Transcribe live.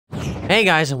Hey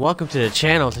guys, and welcome to the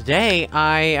channel. Today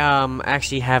I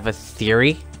actually have a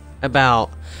theory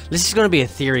about this is going to be a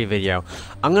theory video.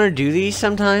 I'm going to do these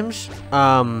sometimes.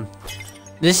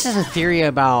 This is a theory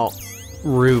about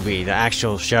RWBY, the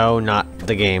actual show, not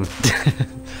the game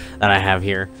that I have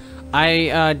here.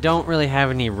 I don't really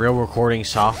have any real recording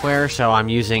software, so I'm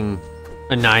using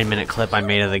a 9-minute clip I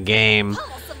made of the game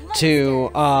to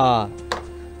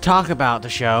talk about the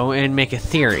show and make a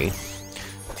theory.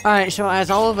 Alright, so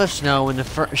as all of us know, when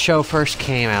the show first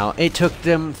came out, it took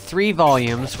them 3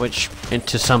 volumes, which,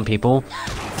 to some people,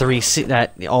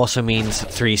 that also means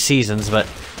 3 seasons, but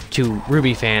to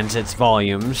RWBY fans, it's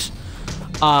volumes,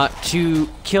 to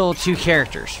kill 2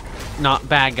 characters. Not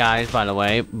bad guys, by the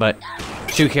way, but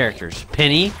 2 characters.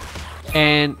 Penny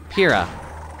and Pyrrha.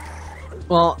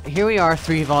 Well, here we are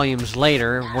 3 volumes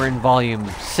later, we're in volume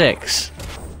 6.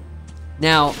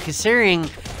 Now, considering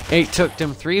it took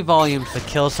them 3 volumes to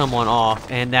kill someone off,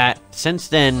 and that since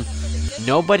then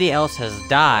nobody else has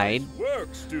died,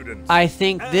 I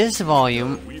think this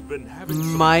volume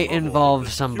might involve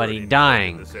somebody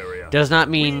dying. Does not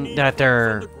mean that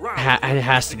it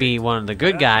has to be one of the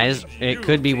good guys. It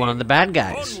could be one of the bad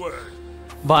guys.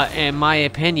 But in my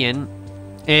opinion,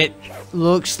 it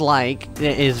looks like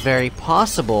it is very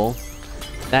possible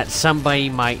that somebody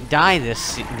might die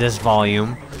this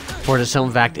volume, for the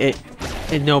simple fact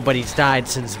and nobody's died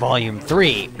since volume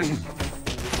 3.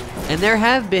 And there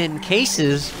have been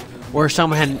cases where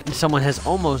someone has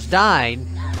almost died,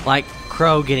 like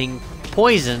Crow getting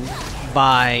poisoned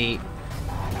by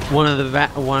one of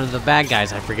the bad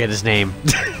guys. I forget his name.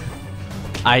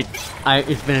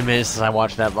 It's been a minute since I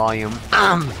watched that volume.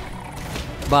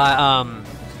 But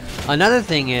another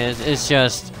thing is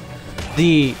just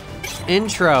the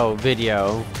intro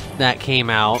video that came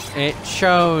out. It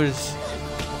shows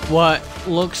what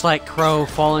looks like Crow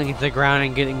falling to the ground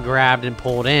and getting grabbed and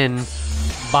pulled in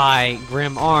by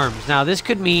Grim Arms. Now, this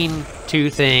could mean 2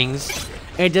 things.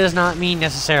 It does not mean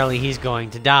necessarily he's going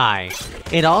to die.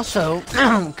 It also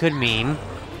could mean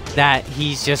that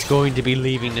he's just going to be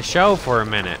leaving the show for a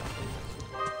minute.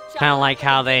 Kind of like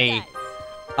how they,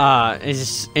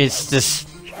 it's just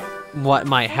what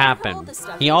might happen.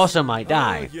 He also might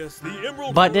die.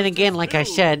 But then again, like I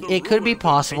said, it could be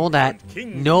possible that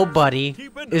nobody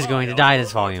is going to die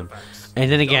this volume. And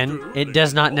then again, it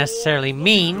does not necessarily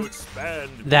mean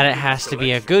that it has to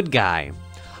be a good guy.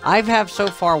 I have so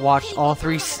far watched all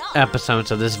 3 episodes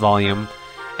of this volume,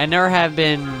 and there have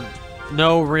been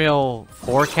no real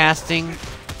forecasting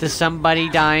to somebody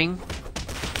dying,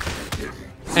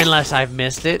 unless I've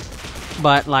missed it.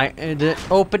 But like the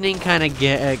opening kind of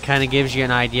gives you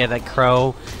an idea that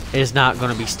Crow is not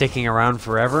going to be sticking around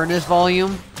forever in this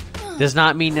volume. Does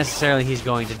not mean necessarily he's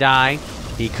going to die.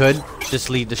 He could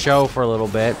just leave the show for a little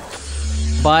bit.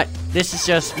 But this is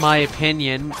just my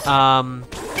opinion.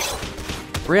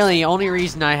 Really, the only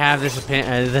reason I have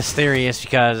this theory is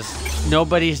because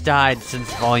nobody's died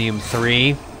since volume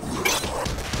 3.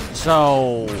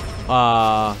 So,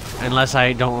 unless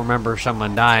I don't remember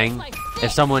someone dying.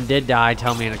 If someone did die,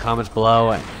 tell me in the comments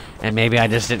below, and maybe I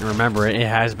just didn't remember it. It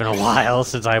has been a while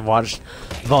since I watched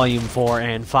Volume 4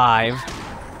 and 5.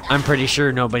 I'm pretty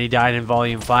sure nobody died in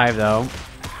Volume 5, though.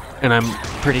 And I'm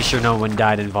pretty sure no one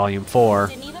died in Volume 4.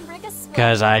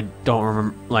 Because I don't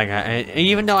remember,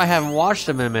 even though I haven't watched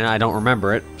them in a minute, I don't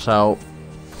remember it, so.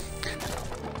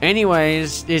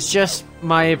 Anyways, it's just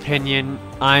my opinion.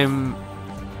 I'm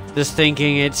just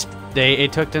thinking it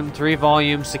took them 3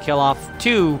 volumes to kill off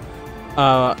 2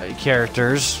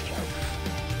 characters.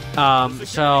 And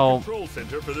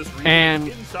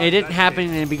it didn't happen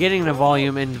in the beginning of the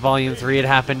volume. In Volume 3, it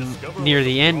happened near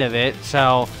the end of it.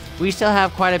 So we still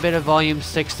have quite a bit of Volume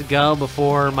 6 to go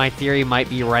before my theory might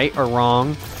be right or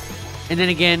wrong. And then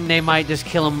again, they might just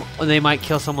kill him. They might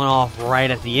kill someone off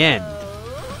right at the end.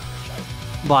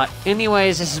 But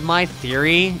anyways, this is my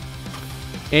theory.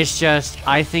 It's just,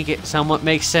 I think it somewhat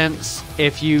makes sense.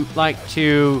 If you like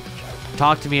to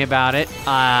talk to me about it,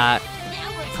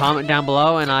 comment down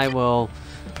below and I will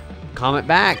comment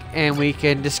back and we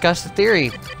can discuss the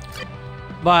theory.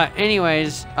 But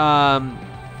anyways, the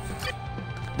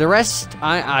rest,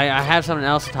 I have something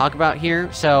else to talk about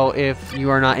here, so if you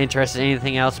are not interested in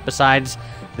anything else besides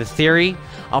the theory,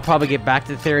 I'll probably get back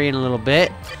to the theory in a little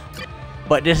bit.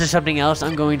 But this is something else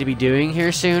I'm going to be doing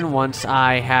here soon once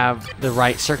I have the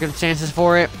right circumstances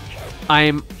for it.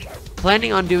 I'm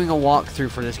planning on doing a walkthrough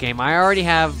for this game. I already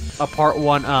have a part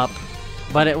 1 up,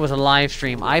 but it was a live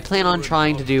stream. I plan on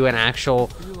trying to do an actual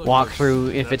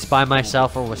walkthrough if it's by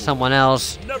myself or with someone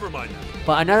else.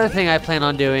 But another thing I plan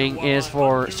on doing is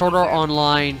for Sword Art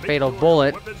Online Fatal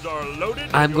Bullet.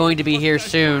 I'm going to be here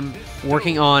soon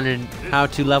working on an how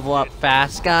to level up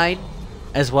fast guide,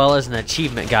 as well as an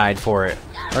achievement guide for it.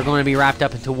 Are going to be wrapped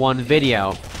up into one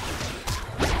video.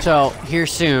 So here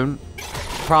soon,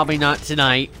 probably not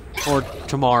tonight or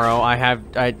tomorrow.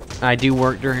 I do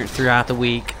work throughout the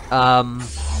week.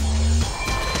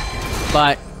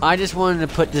 But I just wanted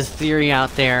to put this theory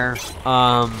out there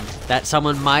that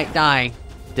someone might die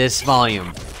this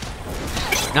volume.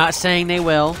 Not saying they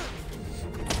will.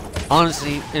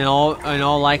 Honestly, in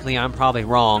all likely, I'm probably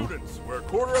wrong.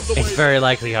 It's very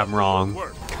likely I'm wrong.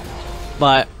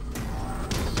 But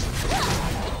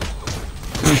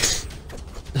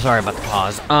sorry about the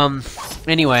pause.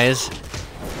 Anyways,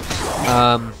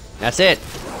 that's it.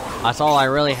 That's all I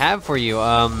really have for you.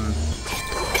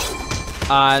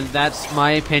 That's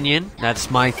my opinion.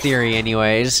 That's my theory,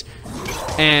 anyways.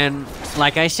 And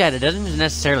like I said, it doesn't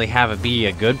necessarily have to be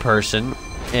a good person.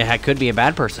 It could be a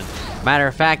bad person. Matter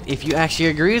of fact, if you actually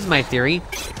agree with my theory,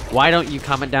 why don't you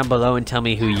comment down below and tell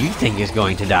me who you think is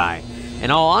going to die?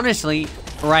 And all honestly,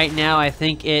 right now I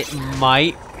think it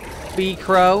might be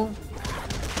Crow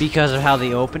because of how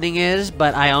the opening is,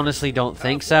 but I honestly don't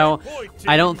think so.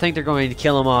 I don't think they're going to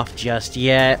kill him off just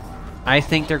yet. I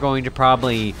think they're going to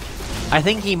probably... I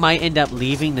think he might end up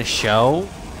leaving the show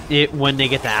when they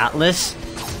get the Atlas.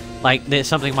 Like,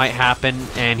 something might happen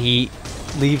and he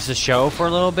leaves the show for a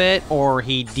little bit, or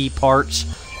he departs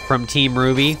from Team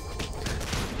RWBY.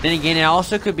 Then again, it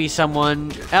also could be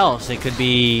someone else. It could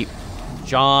be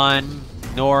John,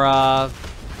 Nora,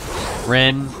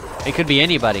 Ren. It could be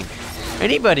anybody.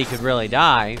 Anybody could really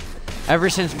die. Ever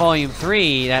since Volume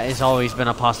 3, that has always been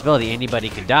a possibility. Anybody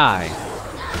could die.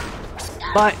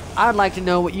 But I'd like to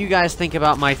know what you guys think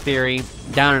about my theory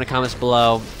down in the comments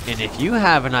below. And if you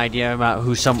have an idea about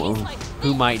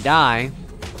who might die,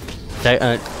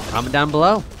 comment down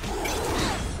below.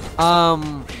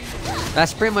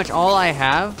 That's pretty much all I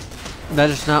have.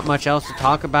 There's not much else to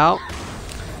talk about.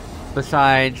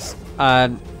 Besides,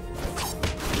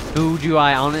 who do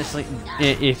I honestly...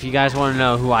 If you guys want to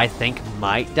know who I think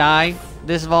might die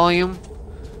this volume,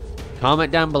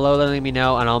 comment down below letting me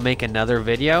know, and I'll make another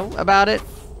video about it.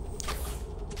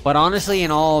 But honestly, in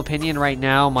all opinion right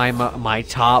now, my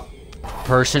top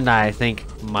person that I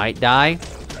think might die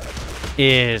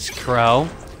is Crow.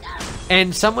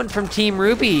 And someone from Team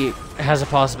RWBY has a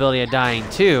possibility of dying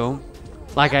too.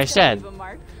 Like I said,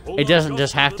 it doesn't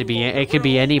just have to be, it could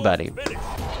be anybody.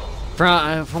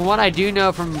 From what I do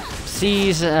know from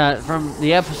from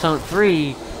the episode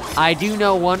 3, I do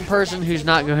know one person who's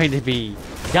not going to be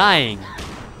dying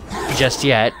just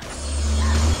yet.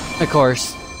 Of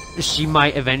course, she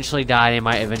might eventually die, they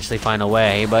might eventually find a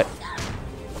way, but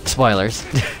spoilers.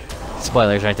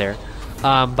 Spoilers right there.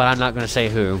 But I'm not going to say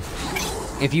who.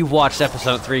 If you've watched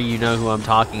episode 3, you know who I'm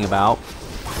talking about.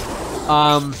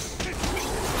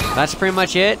 That's pretty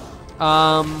much it.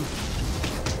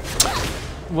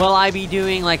 Will I be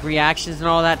doing, like, reactions and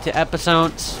all that to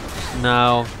episodes?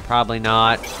 No, probably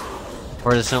not.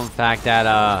 For the simple fact that,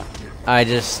 I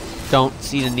just don't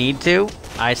see the need to.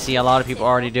 I see a lot of people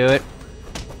already do it.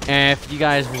 And if you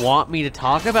guys want me to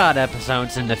talk about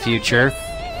episodes in the future,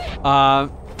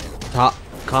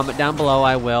 comment down below,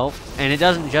 I will. And it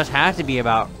doesn't just have to be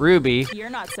about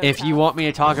RWBY. If you want me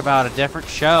to talk about a different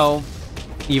show,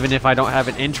 even if I don't have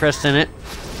an interest in it,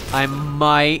 I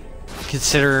might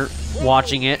consider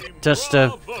watching it just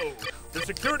to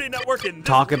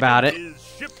talk about it.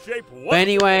 But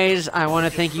anyways, I want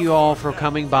to thank you all for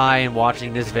coming by and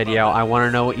watching this video. I want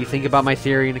to know what you think about my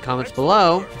theory in the comments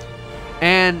below.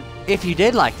 And if you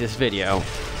did like this video,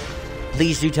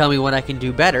 please do tell me what I can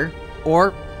do better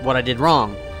or what I did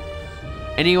wrong.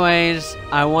 Anyways,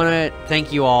 I want to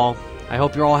thank you all. I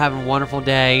hope you're all having a wonderful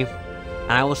day.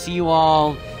 And I will see you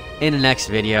all in the next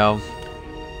video.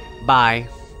 Bye.